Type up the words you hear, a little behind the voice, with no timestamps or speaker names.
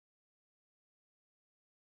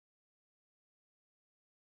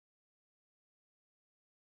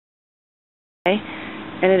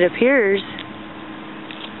And it appears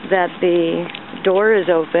that the door is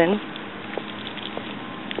open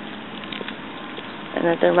and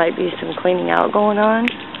that there might be some cleaning out going on.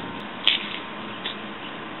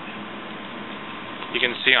 You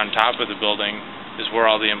can see on top of the building is where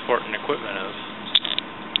all the important equipment is.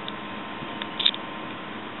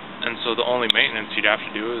 And so the only maintenance you'd have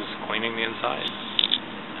to do is cleaning the inside,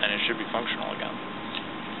 and it should be functional again.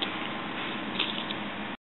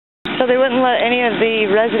 So they wouldn't let any of the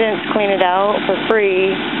residents clean it out for free,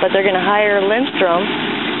 but they're going to hire Lindstrom.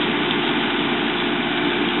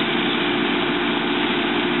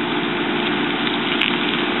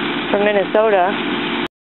 From Minnesota.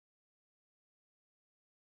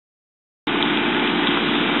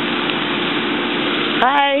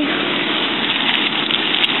 Hi.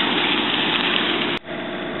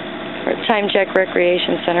 We're at Time Check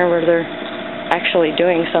Recreation Center where they're actually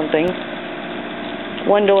doing something.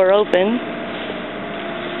 One door open.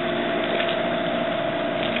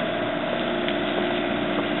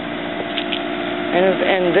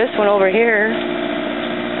 And this one over here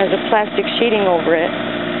has a plastic sheeting over it.